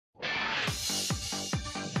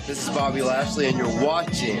This is Bobby Lashley, and you're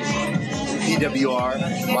watching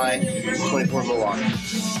PWR Live 24 Milwaukee.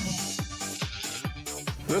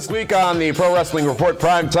 This week on the Pro Wrestling Report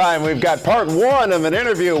Prime Time, we've got part one of an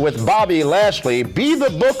interview with Bobby Lashley, be the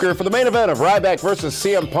booker for the main event of Ryback versus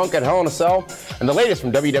CM Punk at Hell in a Cell, and the latest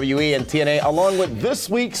from WWE and TNA, along with this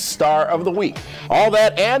week's Star of the Week. All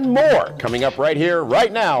that and more coming up right here,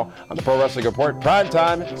 right now, on the Pro Wrestling Report Prime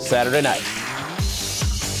Time, Saturday night.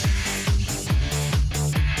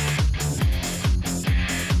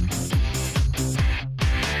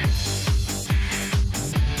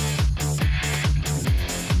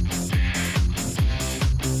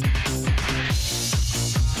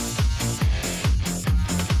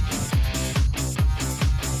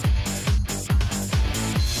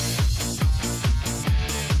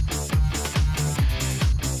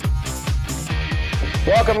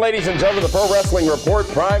 Welcome, ladies and gentlemen, to the Pro Wrestling Report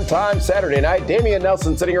Prime Time Saturday night. Damian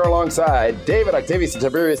Nelson sitting here alongside David Octavius and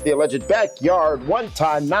Tiberius, the alleged backyard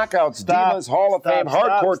one-time Knockouts Divas Hall of Fame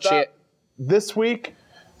hardcore champ. This week,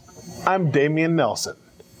 I'm Damian Nelson.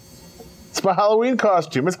 It's my Halloween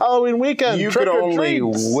costume. It's Halloween weekend. You Trick could or only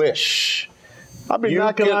treats. wish. I'll be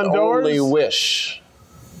knocking on doors. You could only wish.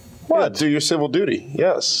 What? Yeah, do your civil duty.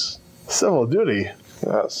 Yes. Civil duty.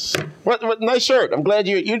 Yes. What nice shirt. I'm glad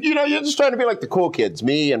you're just trying to be like the cool kids.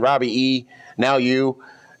 Me and Robbie E. Now you,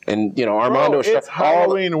 and Armando. Bro, it's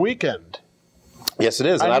Halloween weekend. Yes, it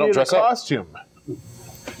is, and I don't dress up. Costume.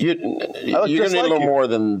 You're going to need a little more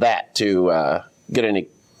than that to get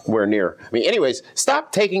anywhere near. I mean, anyways,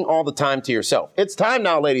 stop taking all the time to yourself. It's time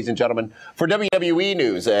now, ladies and gentlemen, for WWE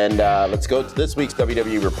news, and let's go to this week's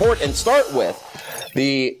WWE report and start with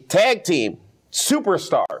the tag team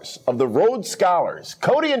superstars of the Rhodes Scholars,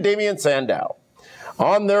 Cody and Damian Sandow,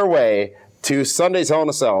 on their way to Sunday's Hell in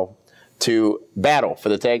a Cell to battle for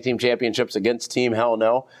the tag team championships against Team Hell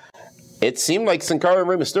No. It seemed like Sin Cara and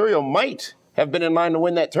Rey Mysterio might have been in line to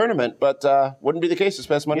win that tournament, but wouldn't be the case this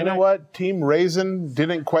past Monday night. You know what? Team Raisin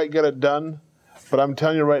didn't quite get it done, but I'm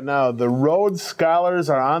telling you right now, the Rhodes Scholars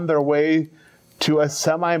are on their way to a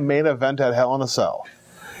semi-main event at Hell in a Cell.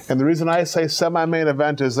 And the reason I say semi-main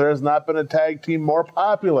event is there has not been a tag team more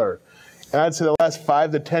popular, and I'd say the last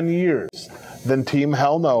 5 to 10 years, than Team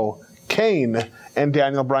Hell No, Kane, and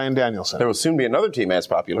Daniel Bryan Danielson. There will soon be another team as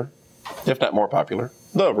popular, if not more popular,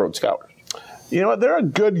 the Rhodes Scholars. You know what? They're a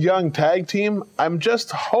good young tag team. I'm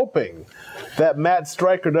just hoping that Matt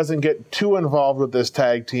Stryker doesn't get too involved with this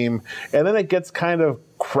tag team, and then it gets kind of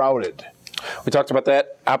crowded. We talked about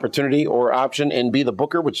that opportunity or option in Be the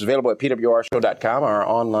Booker, which is available at pwrshow.com, our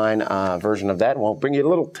online version of that. And we'll bring you a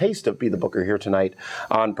little taste of Be the Booker here tonight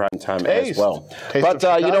on Primetime as well. But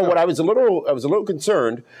you know what? I was a little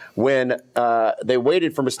concerned when they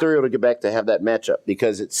waited for Mysterio to get back to have that matchup,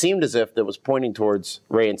 because it seemed as if that was pointing towards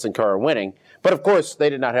Rey and Sin Cara winning. But of course, they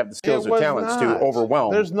did not have the skills or talents to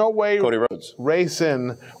overwhelm. There's no way Cody Rhodes. Rey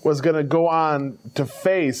Sin was going to go on to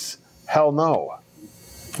face Hell No.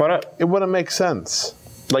 Why not? It wouldn't make sense.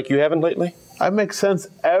 Like you haven't lately? I make sense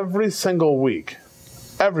every single week.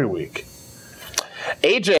 Every week.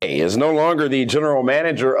 AJ is no longer the general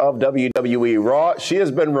manager of WWE Raw. She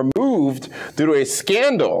has been removed due to a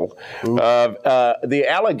scandal of the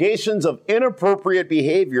allegations of inappropriate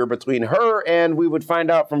behavior between her and, we would find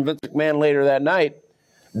out from Vince McMahon later that night,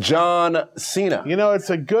 John Cena. You know, it's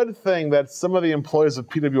a good thing that some of the employees of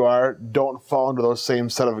PWR don't fall into those same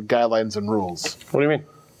set of guidelines and rules. What do you mean?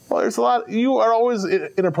 Well, there's a lot. You are always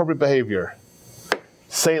inappropriate behavior.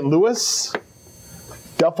 St. Louis,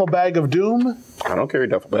 duffel bag of doom. I don't carry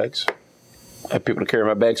duffel bags. I have people to carry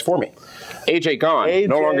my bags for me. AJ gone. AJ,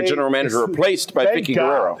 no longer general manager, replaced by Vicky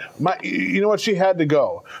Guerrero. You know what? She had to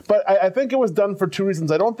go. But I think it was done for two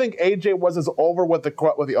reasons. I don't think AJ was as over with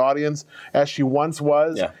the audience as she once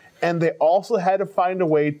was. Yeah. And they also had to find a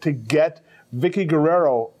way to get Vicky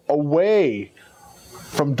Guerrero away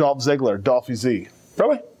from Dolph Ziggler, Dolphy Z.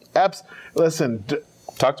 Really? Listen,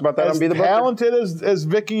 talked about that on Be the Booker. As talented as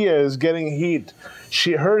Vicky is getting heat,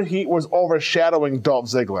 her heat was overshadowing Dolph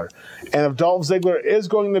Ziggler. And if Dolph Ziggler is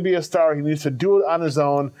going to be a star, he needs to do it on his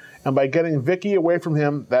own. And by getting Vicky away from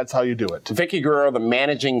him, that's how you do it. Vicky Guerrero, the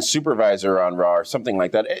managing supervisor on Raw, or something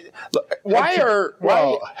like that.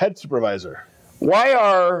 Head supervisor. Why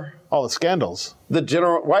are all the scandals?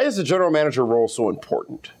 Why is the general manager role so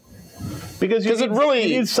important? Because you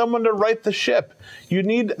need someone to right the ship. You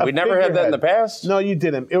need a We never had that in the past? No, you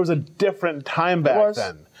didn't. It was a different time back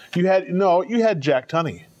then. You had Jack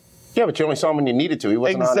Tunney. Yeah, but you only saw him when you needed to. He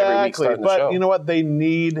wasn't on every week starting the show. But you know what?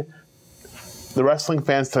 The wrestling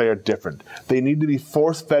fans today are different. They need to be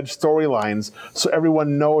force-fed storylines so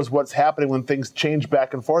everyone knows what's happening when things change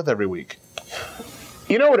back and forth every week.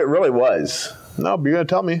 You know what it really was? No, but you're going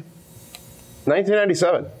to tell me.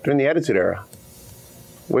 1997, during the Attitude Era.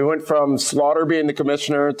 We went from Slaughter being the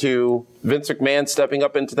commissioner to Vince McMahon stepping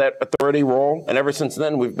up into that authority role. And ever since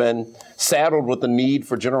then, we've been saddled with the need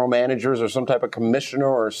for general managers or some type of commissioner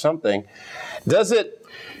or something. Does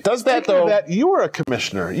that, though? That, you were a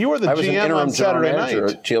commissioner. You were the GM on Saturday night.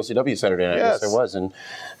 At GLCW Saturday night. Yes, I was. And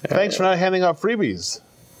thanks for not handing out freebies.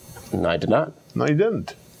 No, I did not. No, you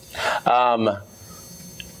didn't.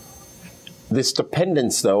 This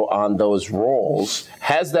dependence, though, on those roles,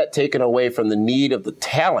 has that taken away from the need of the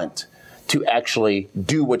talent to actually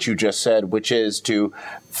do what you just said, which is to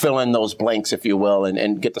fill in those blanks, if you will,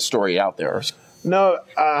 and get the story out there? No,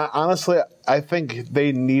 honestly, I think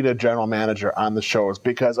they need a general manager on the shows,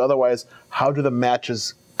 because otherwise, how do the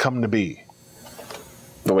matches come to be?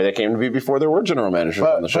 The way they came to be before there were general managers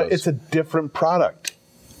on the shows. But it's a different product.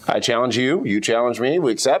 I challenge you, you challenge me,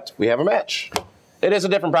 we accept, we have a match. It is a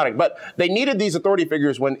different product, but they needed these authority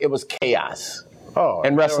figures when it was chaos. Oh,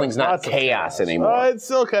 and wrestling's not chaos anymore. It's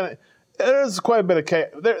still kind of, there's quite a bit of chaos.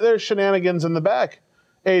 There's shenanigans in the back.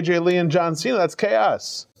 AJ Lee and John Cena, that's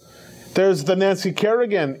chaos. There's the Nancy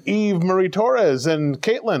Kerrigan, Eve Marie Torres, and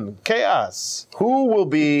Caitlyn, chaos. Who will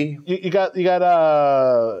be? You got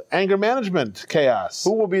anger management, chaos.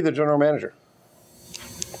 Who will be the general manager?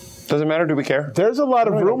 Does it matter? Do we care? There's a lot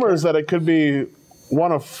of rumors that it could be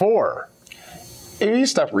one of 4. You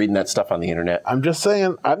stop reading that stuff on the internet. I'm just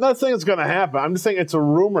saying, I'm not saying it's going to happen. I'm just saying it's a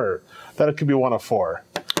rumor that it could be one of 4.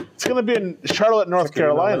 It's going to be in Charlotte, North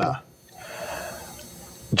Carolina.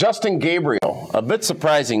 Justin Gabriel, a bit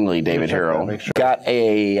surprisingly, David Hero, got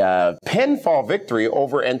a pinfall victory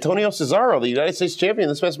over Antonio Cesaro, the United States champion,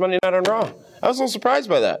 this past Monday Night on Raw. I was a little surprised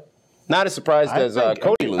by that. Not as surprised as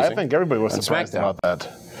Cody losing. I think everybody was surprised about that.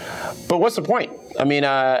 But what's the point? I mean,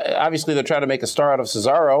 obviously they're trying to make a star out of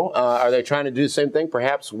Cesaro. Are they trying to do the same thing,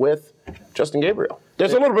 perhaps, with Justin Gabriel?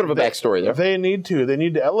 There's a little bit of a backstory there. They need to. They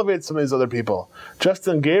need to elevate some of these other people.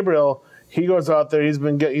 Justin Gabriel, he goes out there. He's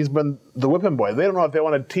been the whipping boy. They don't know if they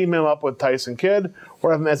want to team him up with Tyson Kidd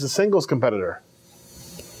or have him as a singles competitor.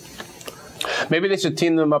 Maybe they should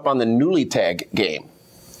team them up on the newly tag game,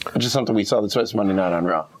 which is something we saw this past Monday Night on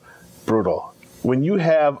Raw. Brutal. When you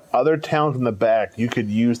have other talent in the back you could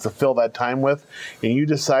use to fill that time with, and you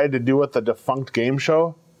decide to do it the defunct game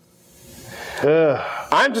show,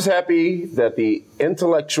 I'm just happy that the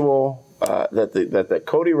intellectual, that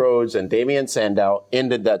Cody Rhodes and Damian Sandow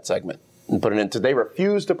ended that segment and put it into. They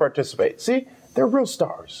refused to participate. See, they're real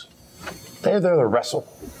stars. They're there to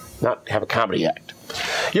wrestle, not have a comedy act.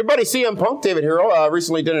 Your buddy CM Punk, David Hero,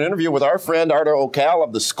 recently did an interview with our friend Arda O'Cal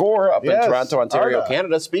of The Score up in Toronto, Ontario,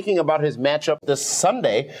 Canada, speaking about his matchup this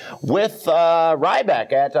Sunday with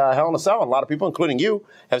Ryback at Hell in a Cell. And a lot of people, including you,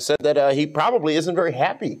 have said that he probably isn't very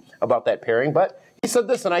happy about that pairing. But he said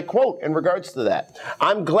this, and I quote in regards to that: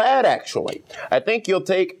 "I'm glad, actually. I think you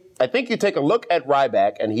take a look at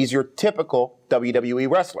Ryback, and he's your typical WWE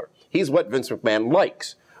wrestler. He's what Vince McMahon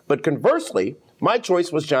likes. But conversely, my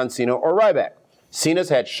choice was John Cena or Ryback. Cena's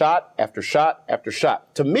had shot after shot after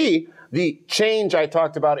shot. To me, the change I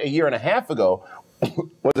talked about a year and a half ago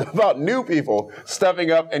was about new people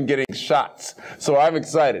stepping up and getting shots. So I'm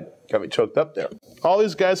excited." Got me choked up there. All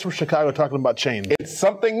these guys from Chicago talking about change. It's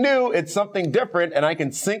something new, it's something different, and I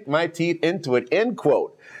can sink my teeth into it, end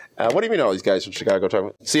quote. What do you mean all these guys from Chicago talking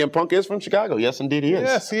about? CM Punk is from Chicago. Yes, indeed he is.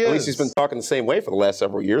 Yes, he is. At least he's been talking the same way for the last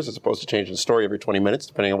several years, as opposed to changing the story every 20 minutes,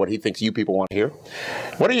 depending on what he thinks you people want to hear.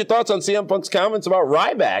 What are your thoughts on CM Punk's comments about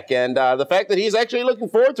Ryback and the fact that he's actually looking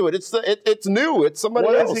forward to it? It's new. It's somebody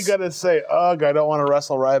else. What is he going to say? Ugh, I don't want to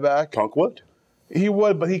wrestle Ryback. Punk would. He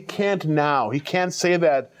would, but he can't now. He can't say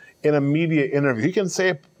that in a media interview. He can say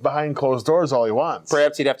it behind closed doors all he wants.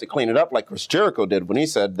 Perhaps he'd have to clean it up like Chris Jericho did when he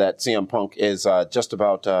said that CM Punk is just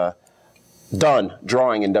about done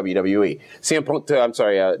drawing in WWE.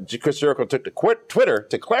 Chris Jericho took to Twitter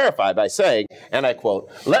to clarify by saying, and I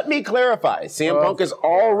quote, "Let me clarify, CM Punk is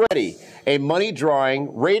already a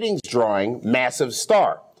money-drawing, ratings-drawing, massive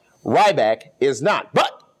star. Ryback is not.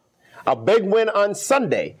 But a big win on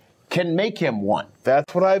Sunday can make him one."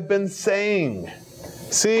 That's what I've been saying.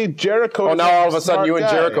 See, Jericho... Oh, now all of a sudden you and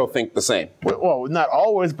Jericho think the same. Well, not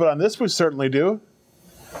always, but on this we certainly do.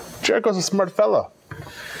 Jericho's a smart fellow.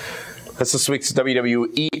 That's this week's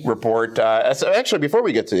WWE report. Actually, before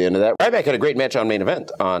we get to the end of that, Ryback had a great match on Main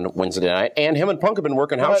Event on Wednesday night, and him and Punk have been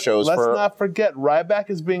working house shows Let's not forget, Ryback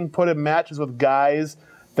is being put in matches with guys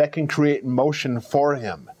that can create motion for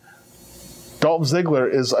him. Dolph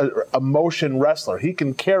Ziggler is a motion wrestler. He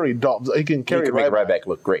can carry Dolph. He can carry make Ryback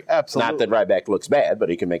look great. Absolutely. Not that Ryback looks bad, but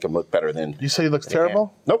he can make him look better than. You say he looks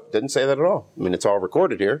terrible? Nope, didn't say that at all. I mean, it's all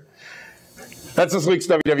recorded here. That's this week's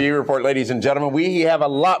WWE Report, ladies and gentlemen. We have a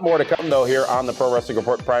lot more to come, though, here on the Pro Wrestling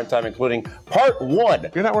Report Primetime, including part 1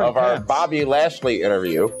 of our Bobby Lashley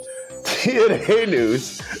interview, TNA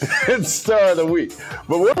News, and Star of the Week.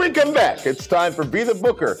 But when we come back, it's time for Be the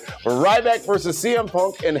Booker for Ryback versus CM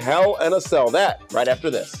Punk in Hell in a Cell. That right after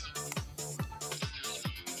this.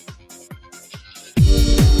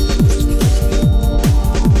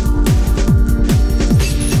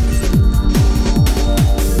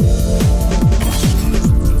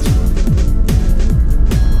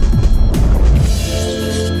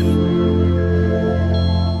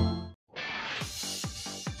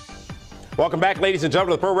 Welcome back, ladies and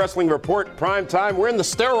gentlemen, to the Pro Wrestling Report Prime Time. We're in the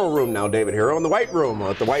sterile room now, David Hero, in the white room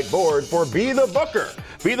at the whiteboard for Be the Booker.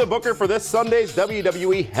 Be the Booker for this Sunday's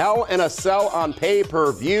WWE Hell in a Cell on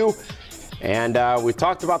pay-per-view. And we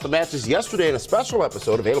talked about the matches yesterday in a special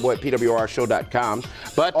episode available at pwrshow.com.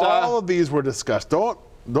 But all of these were discussed. Don't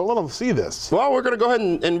let them see this. Well, we're going to go ahead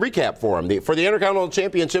and recap for him. For the Intercontinental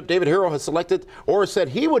Championship, David Hero has selected or said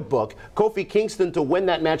he would book Kofi Kingston to win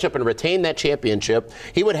that matchup and retain that championship.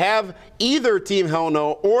 He would have either Team Hell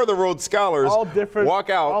No or the Rhodes Scholars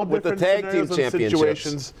walk out with the tag team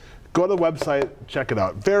championships. Go to the website, check it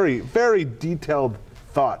out. Very, very detailed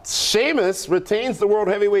thoughts. Sheamus retains the World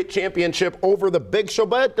Heavyweight Championship over the Big Show,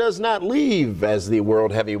 but does not leave as the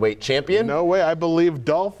World Heavyweight Champion. No way. I believe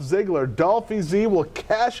Dolph Ziggler, Dolphy Z, will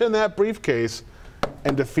cash in that briefcase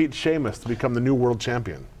and defeat Sheamus to become the new World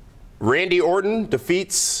Champion. Randy Orton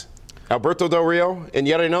defeats Alberto Del Rio in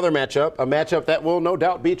yet another matchup, a matchup that will no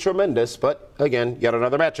doubt be tremendous, but again, yet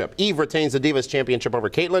another matchup. Eve retains the Divas Championship over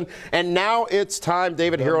Caitlyn, and now it's time,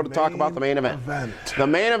 David Hero, to talk about the main event. The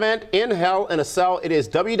main event in Hell in a Cell. It is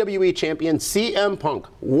WWE Champion CM Punk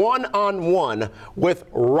one-on-one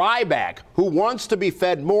with Ryback, who wants to be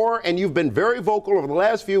fed more, and you've been very vocal over the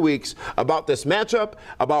last few weeks about this matchup,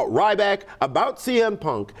 about Ryback, about CM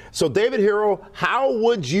Punk. So, David Hero, how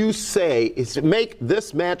would you say is to make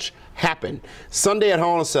this match happen? Sunday at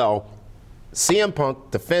Hell in a Cell, CM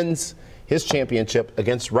Punk defends his championship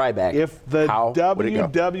against Ryback. If the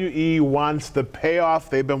WWE wants the payoff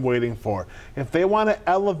they've been waiting for, if they want to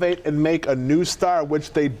elevate and make a new star,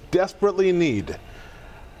 which they desperately need,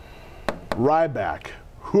 Ryback,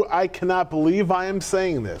 who I cannot believe I am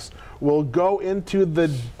saying this, will go into the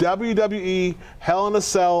WWE Hell in a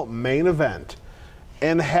Cell main event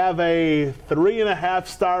and have a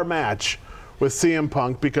 3.5-star match with CM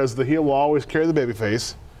Punk, because the heel will always carry the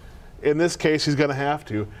babyface. In this case, he's going to have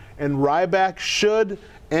to. And Ryback should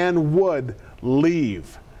and would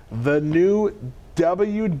leave the new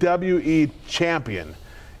WWE champion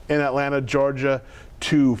in Atlanta, Georgia,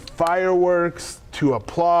 to fireworks, to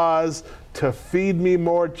applause, to feed me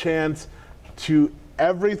more chants, to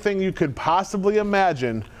everything you could possibly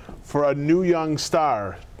imagine for a new young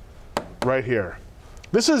star right here.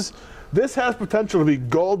 This has potential to be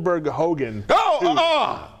Goldberg Hogan.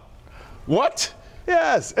 What?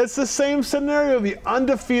 Yes, it's the same scenario. The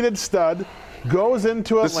undefeated stud goes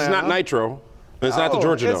into Atlanta. This is not Nitro. It's not the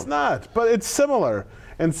Georgia Dome. It's not, but it's similar.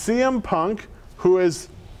 And CM Punk, who is,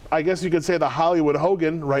 I guess you could say, the Hollywood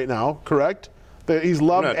Hogan right now, correct? He's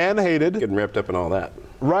loved and hated. Getting wrapped up in all that.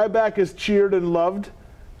 Ryback is cheered and loved,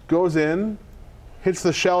 goes in, hits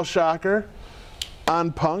the shell shocker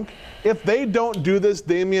on Punk. If they don't do this,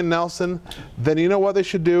 Damian Nelson, then you know what they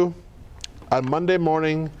should do? On Monday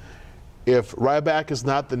morning, if Ryback is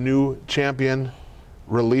not the new champion,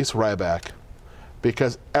 release Ryback.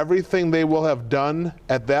 Because everything they will have done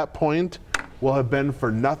at that point will have been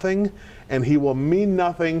for nothing, and he will mean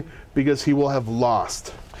nothing because he will have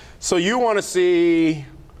lost. So you want to see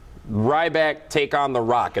Ryback take on The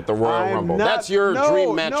Rock at the Royal Rumble? That's your dream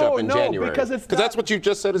matchup in January. Because that's what you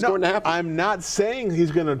just said is going to happen. I'm not saying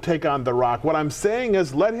he's going to take on The Rock. What I'm saying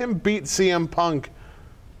is let him beat CM Punk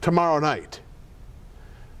tomorrow night.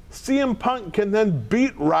 CM Punk can then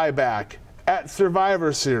beat Ryback at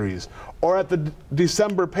Survivor Series or at the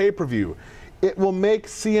December pay-per-view. It will make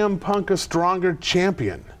CM Punk a stronger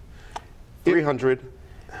champion.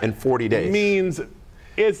 340 days. It means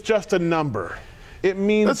it's just a number. It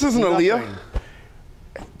means this isn't Aaliyah.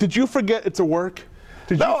 Did you forget it's a work?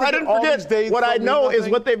 No, I didn't forget. What I know is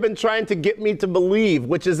what they've been trying to get me to believe,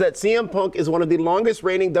 which is that CM Punk is one of the longest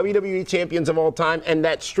reigning WWE champions of all time, and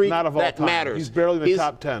that streak that matters. He's barely in the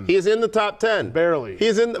top 10. He's in the top 10. Barely.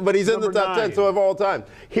 But he's in the top 10, so of all time.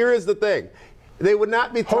 Here is the thing. They would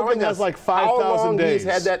not be telling us like how long days.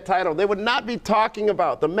 He's had that title. They would not be talking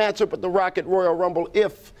about the matchup with The Rock at Royal Rumble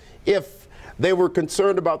if they were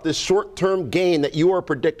concerned about this short-term gain that you are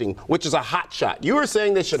predicting, which is a hot shot. You are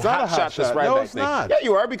saying they should hot shot this Ryback thing. No, it's not. Yeah,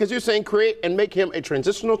 you are, because you're saying create and make him a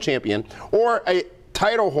transitional champion or a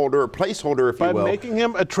title holder, or placeholder, if you will. By making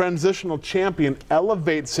him a transitional champion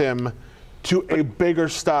elevates him to a bigger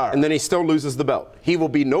star. And then he still loses the belt. He will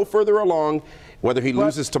be no further along, whether he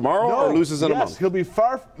loses tomorrow or loses in a month. He'll be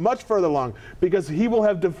much further along because he will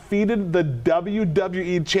have defeated the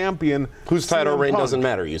WWE champion. Whose title reign doesn't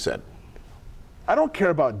matter, you said. I don't care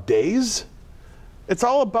about days. It's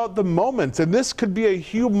all about the moments, and this could be a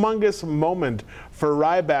humongous moment for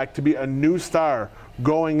Ryback to be a new star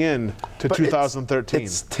going in to 2013.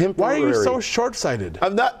 It's temporary. Why are you so short-sighted?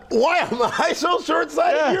 I'm not. Why am I so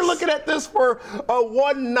short-sighted? Yes. You're looking at this for a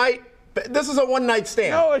one-night. This is a one-night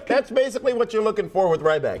stand. No, that's basically what you're looking for with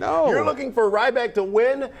Ryback. No. You're looking for Ryback to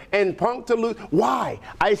win and Punk to lose. Why?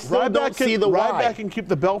 I still don't see the why. Ryback can keep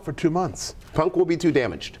the belt for 2 months. Punk will be too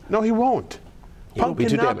damaged. No, he won't. Punk be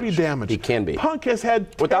too cannot damaged. be damaged. He can be. Punk has had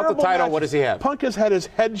without the title. matches. What does he have? Punk has had his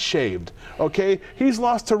head shaved. Okay, he's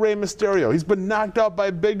lost to Rey Mysterio. He's been knocked out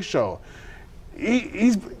by Big Show.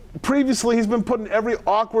 Previously he's been put in every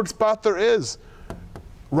awkward spot there is.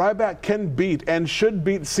 Ryback can beat and should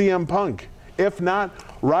beat CM Punk. If not,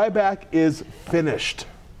 Ryback is finished.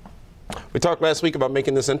 We talked last week about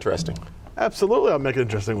making this interesting. Absolutely, I'll make it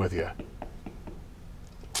interesting with you.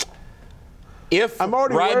 If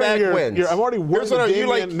Ryback wins, I'm already wearing the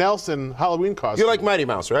Damian Nelson Halloween costume. You like Mighty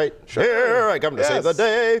Mouse, right? Sure. Here I come to save the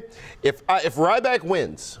day. If Ryback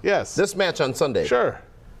wins, yes, this match on Sunday, sure,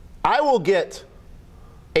 I will get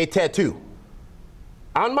a tattoo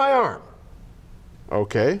on my arm.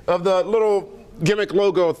 Okay. Of the little gimmick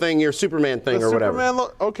logo thing, your Superman thing or whatever.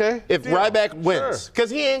 Okay. If Ryback wins, because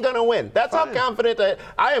he ain't going to win. That's how confident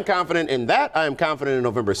I am confident in that. I am confident in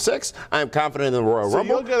November 6th. I am confident in the Royal Rumble. So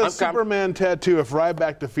you'll get a Superman tattoo if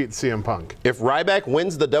Ryback defeats CM Punk. If Ryback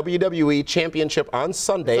wins the WWE Championship on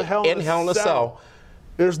Sunday in Hell in a Cell.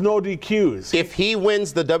 There's no DQs. If he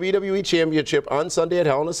wins the WWE Championship on Sunday at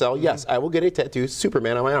Hell in a Cell, yes, I will get a tattoo,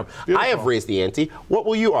 Superman on my arm. Beautiful. I have raised the ante. What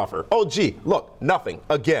will you offer? Oh, gee, look, nothing.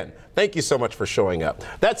 Again. Thank you so much for showing up.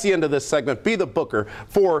 That's the end of this segment. Be the booker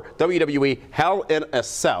for WWE Hell in a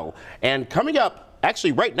Cell. And coming up,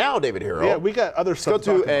 actually right now, David Hero. Yeah, we got other stuff. Let's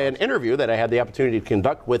go to an interview that I had the opportunity to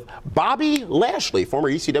conduct with Bobby Lashley, former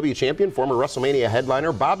ECW champion, former WrestleMania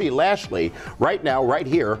headliner. Bobby Lashley, right now, right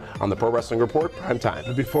here on the Pro Wrestling Report, Prime Time.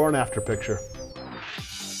 The before and after picture.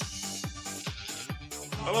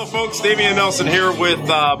 Hello, folks. Damian Nelson here with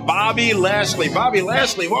Bobby Lashley. Bobby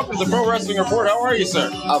Lashley, welcome to the Pro Wrestling Report. How are you, sir?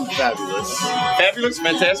 I'm fabulous. Fabulous?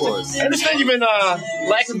 Fantastic. I understand you've been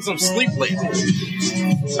lacking some sleep lately.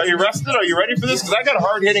 Are you rested? Are you ready for this? Because I got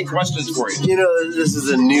hard-hitting questions for you. You know, this is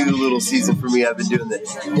a new little season for me. I've been doing the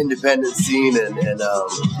independent scene, and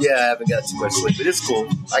yeah, I haven't got too much sleep, but it's cool.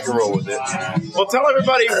 I can roll with it. Well, tell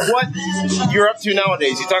everybody what you're up to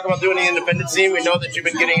nowadays. You talk about doing the independent scene. We know that you've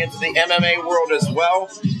been getting into the MMA world as well.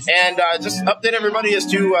 And just update everybody as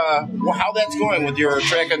to how that's going with your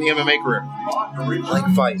track on the MMA career. I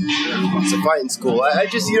like fighting. So fighting's cool. I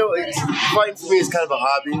just, fighting for me is kind of a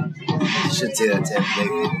hobby. I shouldn't say that to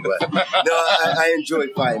everybody, but no, I enjoy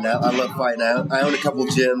fighting. I love fighting. I own a couple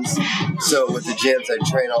gyms, so with the gyms I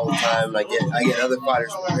train all the time. And I get other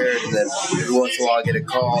fighters prepared, and then every once in a while I get a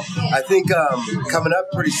call. I think coming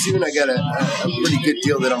up pretty soon I got a pretty good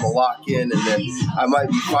deal that I'm gonna lock in, and then I might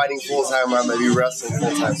be fighting full time or I might be wrestling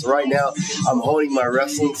full time. So right now I'm honing my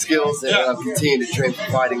wrestling skills and I'm continuing to train for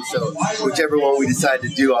fighting. So whichever one we decide to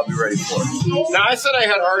do, I'll be ready for it. Now I said I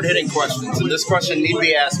had hard-hitting questions, and this question need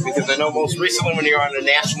be asked because I know most recently when you're on the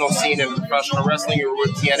national scene in professional wrestling, you were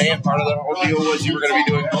with TNA, and part of the whole deal was you were going to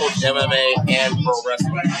be doing both MMA and pro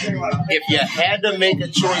wrestling. If you had to make a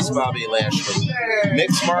choice, Bobby Lashley,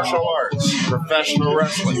 mixed martial arts, professional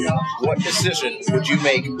wrestling, what decision would you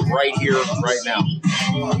make right here, right now?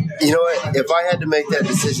 You know what? If I had to make that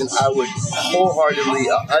decision, I would wholeheartedly,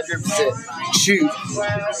 100% choose.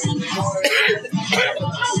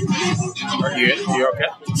 Are you in? You okay?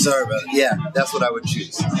 Sorry about it. Yeah, that's what I would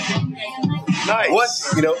choose. Nice. What?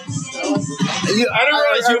 I didn't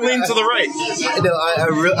realize you leaned to the right. No,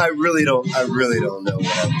 I really don't know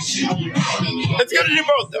what I would choose. It's good to do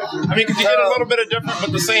both, though. I mean, because you get a little bit of different,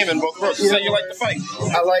 but the same in both worlds. You say you like to fight.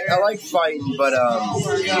 I like fighting, but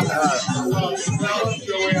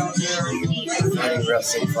fighting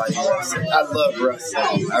wrestling. I love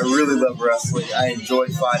wrestling. I really love wrestling. I enjoy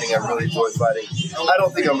fighting. I really enjoy fighting. I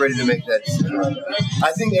don't think I'm ready to make that decision.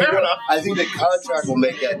 I think the contract will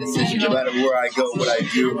make that decision no matter where where I go, what I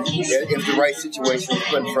do. If the right situation was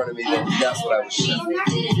put in front of me, then that's what I would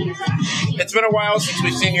do. It's been a while since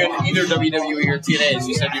we've seen you in either WWE or TNA. As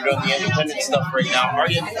you said, you're doing the independent stuff right now. Are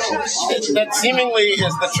you? That seemingly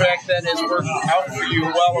is the track that has worked out for you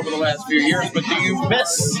well over the last few years. But do you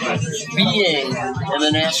miss being in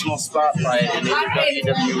the national spotlight in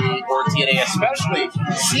either WWE or TNA, especially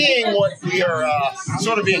seeing what we are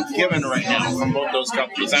sort of being given right now from both those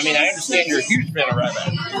companies? I mean, I understand you're a huge fan of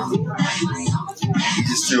Ryback. You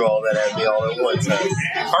just threw all that at me all at once.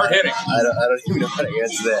 Hard hitting. I don't even know how to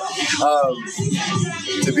answer that.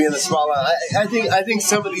 To be in the spotlight, I think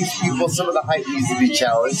some of these people, some of the hype needs to be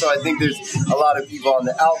challenged. So I think there's a lot of people on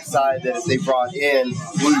the outside that if they brought in,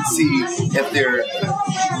 we would see if they're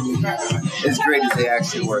as great as they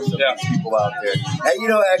actually were. Some of these people out there.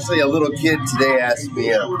 And actually, a little kid today asked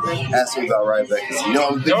me about Ryback.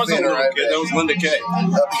 I'm a big fan of Ryback. That was Linda Kay.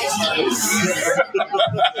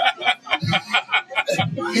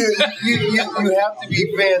 You have to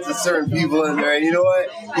be fans of certain people in there, and you know what?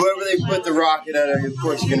 Whoever they put the rocket under, of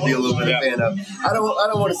course, you're going to be a little bit of a fan of. I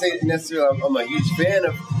don't want to say necessarily I'm a huge fan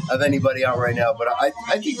of anybody out right now, but I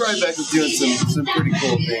think Ryback is doing some pretty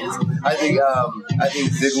cool things. I think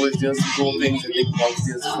Ziggler's doing some cool things. I think Punk's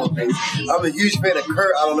doing some cool things. I'm a huge fan of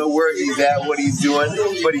Kurt. I don't know where he's at, what he's doing,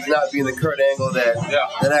 but he's not being the Kurt Angle that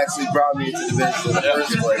actually brought me into the business in the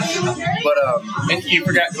first place. But and you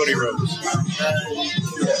forgot Cody Rhodes.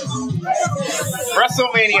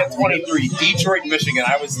 WrestleMania 23, Detroit, Michigan.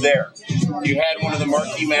 I was there. You had one of the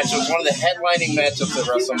marquee matchups, one of the headlining matchups at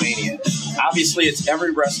WrestleMania. Obviously, it's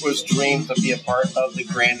every wrestler's dream to be a part of the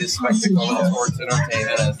grandest spectacle in sports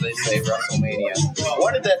entertainment, as they say, WrestleMania.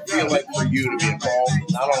 What did that feel like for you to be involved,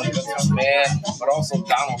 not only with this man, but also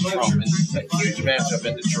Donald Trump in a huge matchup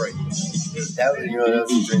in Detroit? That was a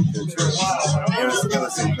dream come true. It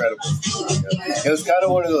was incredible. It was kind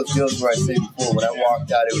of one of those deals where I said before, when I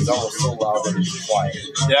walked out, it was almost so loud that it was quiet.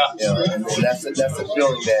 And that's a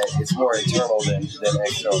feeling that it's more internal than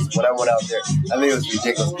external. So when I went out there, I mean, it was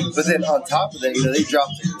ridiculous. But then on top of that, they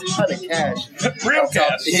dropped a ton of cash. Real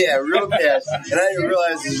cash. Yeah, real cash. And I didn't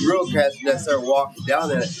realize it was real cash when I started walking down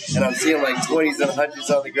there. And I'm seeing like 20s and 100s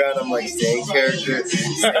on the ground. I'm like, same character,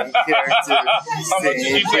 same character,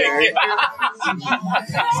 same character.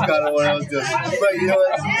 It's kind of what I was doing. But you know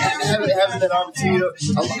what? Having that opportunity,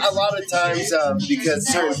 a lot of times, because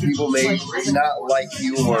certain people may not like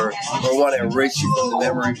you or want to erase you from the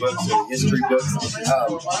memory books or the history books,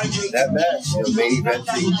 that match, main event,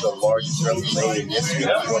 the largest WrestleMania in history.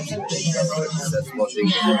 That's one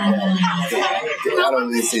thing. I don't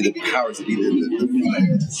even say the powers that be,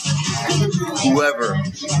 whoever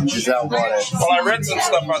does not want it. Well, I read some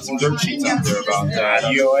stuff on some dirt sheets out there about I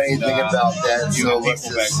don't know anything about that. So let's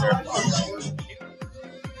just.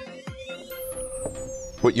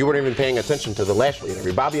 Well, you weren't even paying attention to the Lashley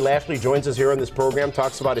interview. Bobby Lashley joins us here on this program,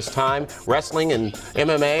 talks about his time wrestling and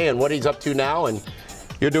MMA and what he's up to now, and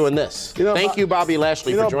you're doing this. Thank you, Bobby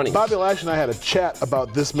Lashley, for joining us. Bobby Lashley and I had a chat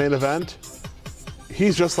about this main event.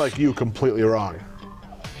 He's just like you, completely wrong.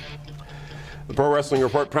 The Pro Wrestling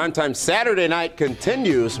Report Primetime Saturday night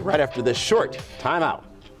continues right after this short timeout.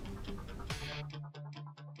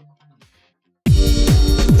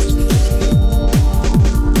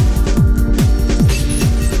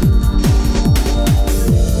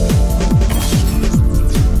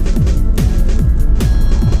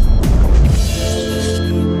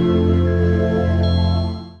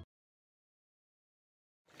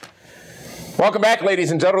 Welcome back,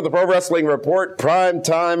 ladies and gentlemen, to the Pro Wrestling Report, prime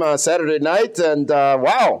time Saturday night. And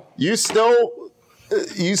wow, you still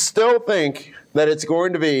think that it's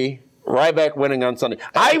going to be Ryback winning on Sunday.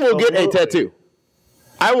 I will get a tattoo.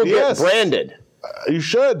 I will get branded. You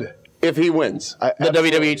should. If he wins the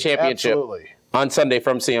WWE Championship on Sunday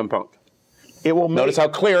from CM Punk. It will Notice how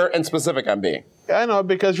clear and specific I'm being. I know,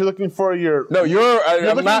 because you're looking for your... No,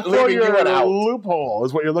 I'm not leaving you out. Loophole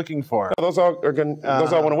is what you're looking for. No, those all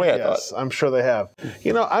went away, I thought. I'm sure they have.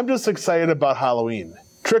 I'm just excited about Halloween.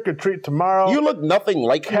 Trick or treat tomorrow. You look nothing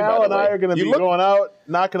like me, by the way. Cal and I are going to be going out,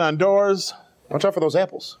 knocking on doors. Watch out for those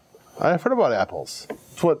apples. I've heard about apples.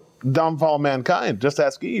 It's what downfall mankind. Just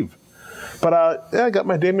ask Eve. But I got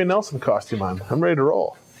my Damian Nelson costume on. I'm ready to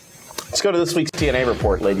roll. Let's go to this week's TNA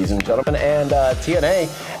report, ladies and gentlemen. And TNA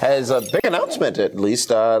has a big announcement, at least,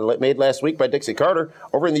 made last week by Dixie Carter.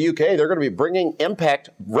 Over in the UK, they're going to be bringing Impact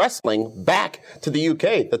Wrestling back to the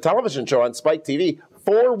UK. The television show on Spike TV,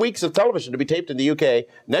 4 weeks of television to be taped in the UK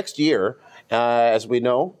next year. As we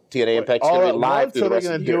know, TNA Impact is going to be live through the rest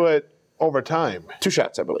of the year. So they're going to do it over time. 2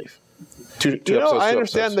 shots, I believe. Two episodes, I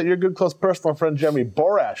understand that your good close personal friend Jeremy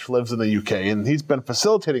Borash lives in the UK, and he's been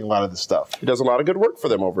facilitating a lot of this stuff. He does a lot of good work for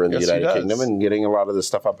them over in the United Kingdom and getting a lot of this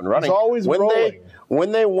stuff up and running. He's always rolling.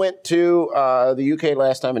 When they went to the UK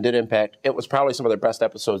last time and did Impact, it was probably some of their best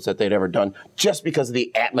episodes that they'd ever done, just because of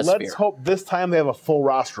the atmosphere. Let's hope this time they have a full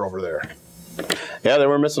roster over there. Yeah, they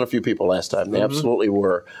were missing a few people last time. They absolutely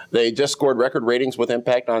were. They just scored record ratings with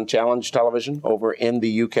Impact on Challenge Television over in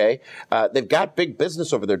the UK. They've got big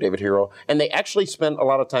business over there, David Hero, and they actually spent a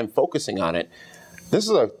lot of time focusing on it. This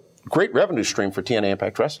is a great revenue stream for TNA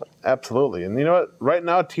Impact Wrestling. Absolutely. And you know what? Right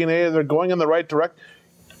now, TNA, they're going in the right direction.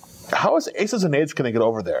 How is Aces and Eights going to get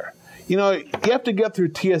over there? You know, you have to get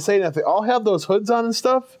through TSA, and if they all have those hoods on and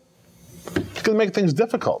stuff, it's going to make things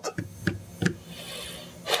difficult.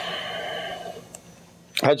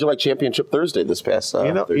 How'd you like Championship Thursday this past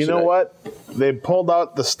Thursday You know night? what? They pulled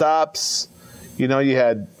out the stops. You know, you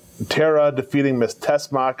had Tara defeating Miss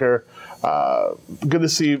Tessmacher. Good to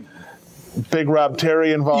see Big Rob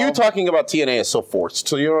Terry involved. You talking about TNA is so forced.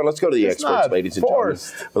 So, you know, let's go to the experts, ladies and gentlemen.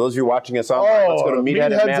 For those of you watching us online, let's go to Meathead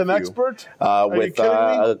and Matthew. An expert? With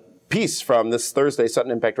a piece from this Thursday,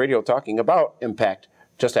 Sutton Impact Radio, talking about Impact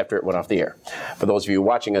just after it went off the air. For those of you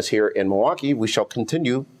watching us here in Milwaukee, we shall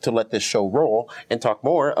continue to let this show roll and talk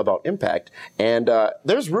more about Impact. And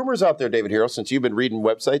there's rumors out there, David Hero, since you've been reading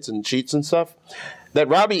websites and sheets and stuff, that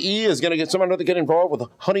Robbie E is going to get someone to get involved with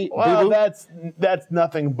Honey Boo Boo. That's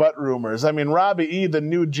nothing but rumors. I mean, Robbie E, the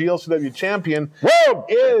new GLCW champion,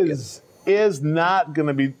 is not going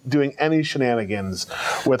to be doing any shenanigans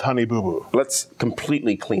with Honey Boo Boo. Let's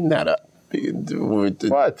completely clean that up.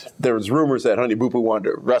 What? There was rumors that Honey Boo Boo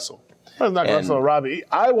wanted to wrestle. I'm not going to wrestle Robbie.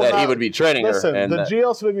 He would be training her. Listen, the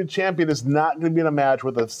GLCW champion is not going to be in a match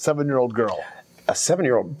with a 7-year-old girl. A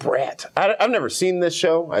 7-year-old brat. I've never seen this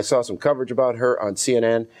show. I saw some coverage about her on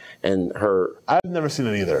CNN and her. I've never seen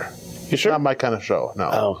it either. You sure? Not my kind of show. No.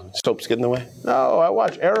 Oh, soaps get in the way? No, I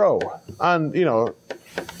watch Arrow on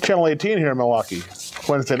Channel 18 here in Milwaukee,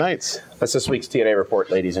 Wednesday nights. That's this week's TNA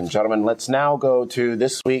report, ladies and gentlemen. Let's now go to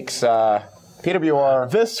this week's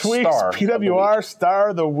PWR. This week's PWR Star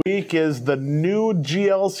of the Week is the new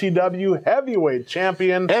GLCW heavyweight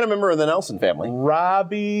champion and a member of the Nelson family,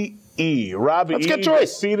 Robbie E. Robbie That's E. a good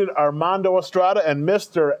choice. Defeated Armando Estrada and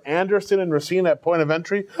Mr. Anderson and Racine at Point of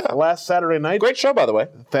Entry last Saturday night. Great show, by the way.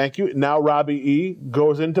 Thank you. Now Robbie E.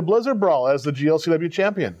 goes into Blizzard Brawl as the GLCW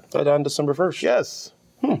champion. Right on December 1st. Yes.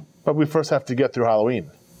 But we first have to get through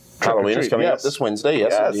Halloween. Halloween is coming up this Wednesday,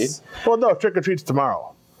 yes, indeed. Well, no, trick-or-treat's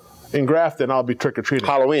tomorrow. In Grafton, I'll be trick-or-treating.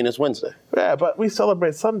 Halloween is Wednesday. Yeah, but we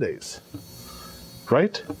celebrate Sundays.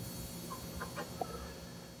 Right?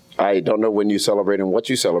 I don't know when you celebrate and what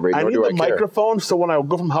you celebrate, nor do I care. I need the microphone so when I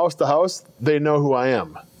go from house to house, they know who I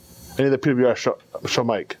am. I need the PWR show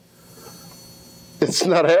mic. It's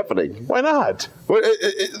not happening. Why not?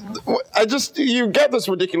 You got this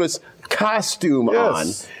ridiculous costume on.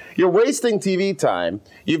 You're wasting TV time.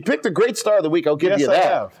 You've picked a great star of the week. I'll give you that. I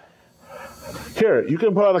have. Here, you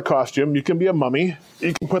can put on a costume. You can be a mummy.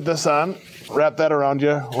 You can put this on, wrap that around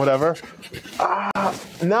you, whatever.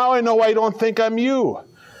 Now I know why you don't think I'm you.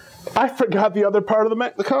 I forgot the other part of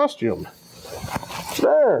the costume.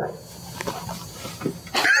 There.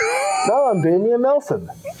 Now I'm Damian Nelson.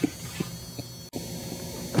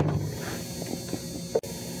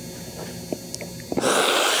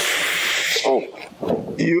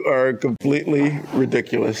 Oh, you are completely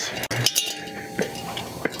ridiculous.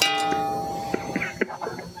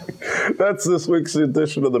 That's this week's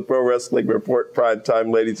edition of the Pro Wrestling Report Prime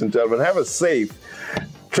Time, ladies and gentlemen. Have a safe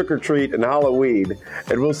trick-or-treat and Halloween,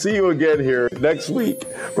 and we'll see you again here next week,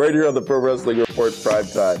 right here on the Pro Wrestling Report Prime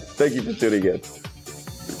Time. Thank you for tuning in.